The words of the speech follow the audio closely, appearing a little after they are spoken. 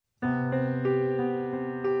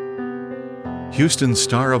Houston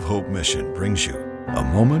Star of Hope Mission brings you a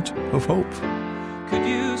moment of hope. Could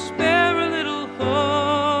you spare a little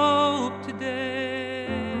hope today?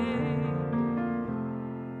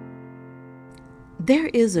 There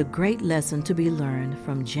is a great lesson to be learned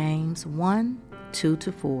from James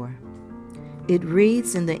 1:2-4. It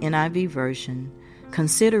reads in the NIV version,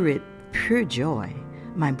 "Consider it pure joy,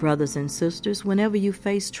 my brothers and sisters, whenever you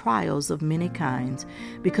face trials of many kinds,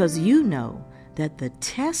 because you know that the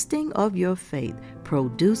testing of your faith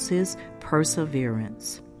produces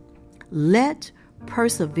perseverance. Let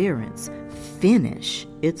perseverance finish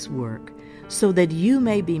its work, so that you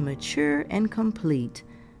may be mature and complete,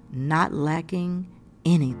 not lacking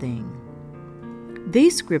anything."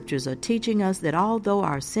 These scriptures are teaching us that although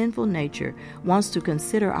our sinful nature wants to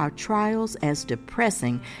consider our trials as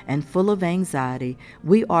depressing and full of anxiety,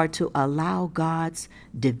 we are to allow God's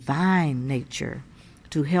divine nature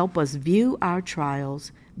to help us view our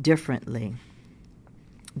trials differently.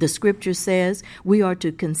 The scripture says we are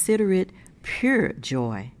to consider it pure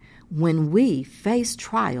joy when we face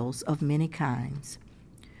trials of many kinds.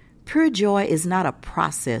 Pure joy is not a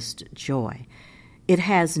processed joy. It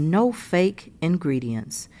has no fake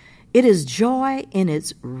ingredients. It is joy in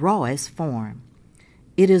its rawest form.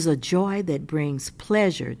 It is a joy that brings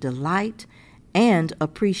pleasure, delight, and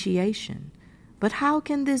appreciation. But how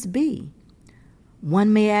can this be?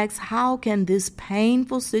 One may ask, how can this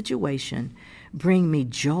painful situation bring me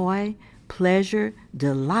joy, pleasure,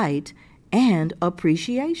 delight, and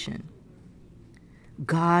appreciation?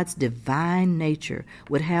 God's divine nature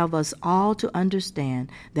would have us all to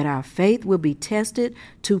understand that our faith will be tested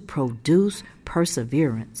to produce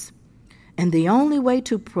perseverance. And the only way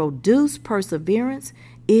to produce perseverance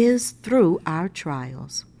is through our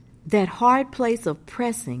trials. That hard place of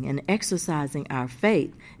pressing and exercising our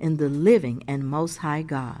faith in the living and Most High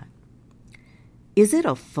God. Is it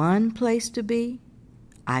a fun place to be?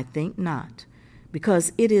 I think not,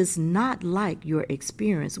 because it is not like your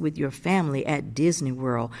experience with your family at Disney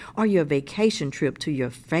World or your vacation trip to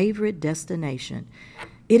your favorite destination.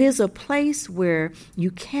 It is a place where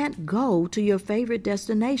you can't go to your favorite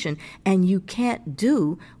destination and you can't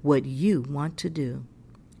do what you want to do.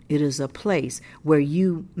 It is a place where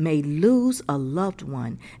you may lose a loved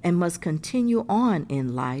one and must continue on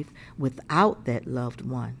in life without that loved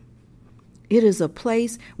one. It is a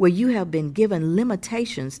place where you have been given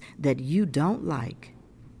limitations that you don't like.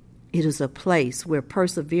 It is a place where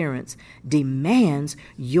perseverance demands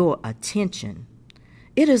your attention.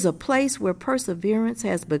 It is a place where perseverance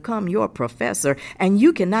has become your professor, and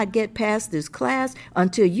you cannot get past this class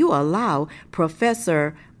until you allow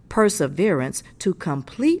Professor Perseverance to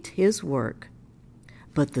complete his work.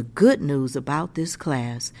 But the good news about this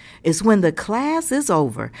class is when the class is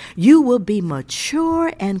over, you will be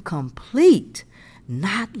mature and complete,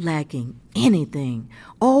 not lacking anything.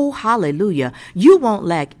 Oh, hallelujah. You won't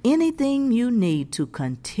lack anything you need to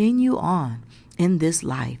continue on in this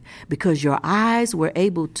life because your eyes were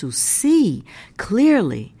able to see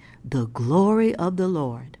clearly the glory of the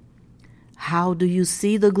Lord. How do you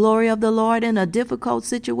see the glory of the Lord in a difficult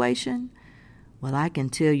situation? Well, I can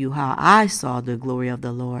tell you how I saw the glory of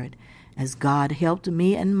the Lord as God helped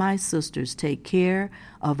me and my sisters take care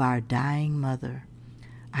of our dying mother.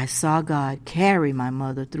 I saw God carry my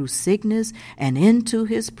mother through sickness and into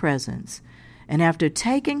his presence. And after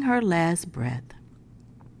taking her last breath,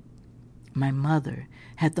 my mother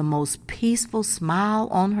had the most peaceful smile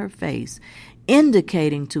on her face,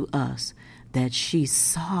 indicating to us that she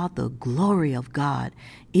saw the glory of God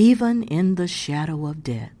even in the shadow of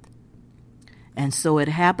death. And so it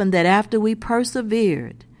happened that after we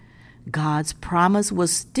persevered, God's promise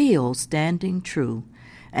was still standing true,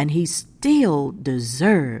 and he still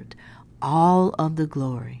deserved all of the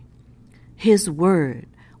glory. His word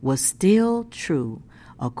was still true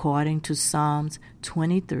according to Psalms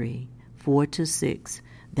 23, 4-6,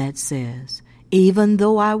 that says, "Even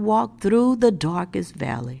though I walk through the darkest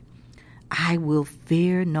valley, I will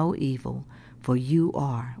fear no evil, for you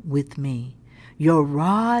are with me. Your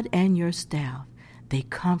rod and your staff, they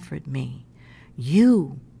comfort me.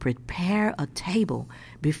 You prepare a table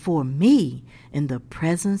before me in the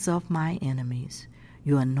presence of my enemies.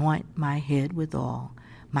 You anoint my head with oil.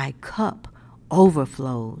 My cup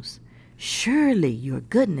overflows. Surely your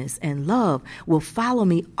goodness and love will follow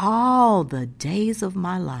me all the days of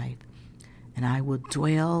my life, and I will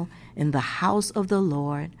dwell in the house of the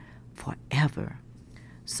Lord forever."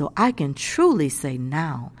 So I can truly say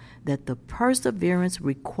now that the perseverance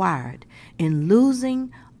required in losing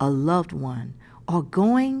a loved one or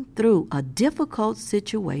going through a difficult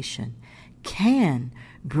situation can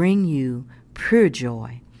bring you pure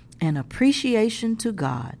joy and appreciation to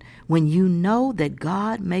God when you know that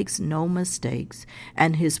God makes no mistakes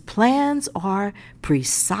and His plans are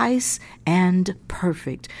precise and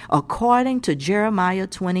perfect, according to Jeremiah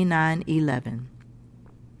 29:11.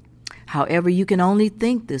 However, you can only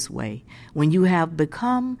think this way when you have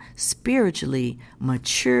become spiritually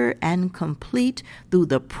mature and complete through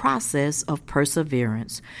the process of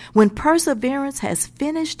perseverance. When perseverance has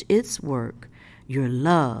finished its work, your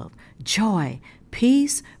love, joy,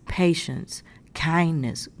 peace, patience,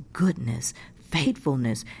 kindness, goodness,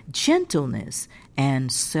 faithfulness, gentleness,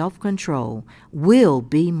 and self-control will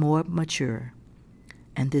be more mature.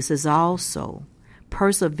 And this is also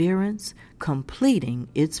perseverance completing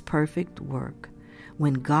its perfect work.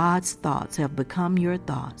 When God's thoughts have become your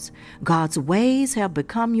thoughts, God's ways have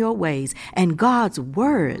become your ways, and God's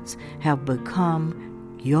words have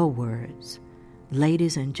become your words.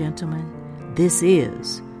 Ladies and gentlemen, this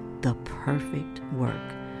is the perfect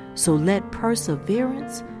work. So let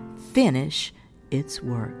perseverance finish its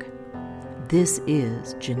work. This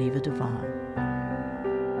is Geneva Devon.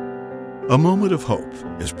 A Moment of Hope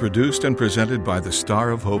is produced and presented by the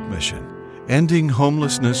Star of Hope Mission, ending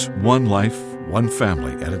homelessness one life, one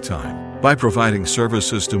family at a time, by providing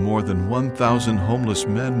services to more than 1,000 homeless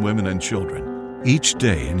men, women, and children each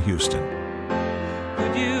day in Houston.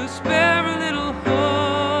 Could you spare a little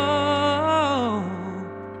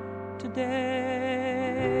hope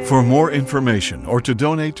today? For more information or to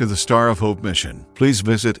donate to the Star of Hope Mission, please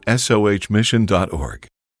visit sohmission.org.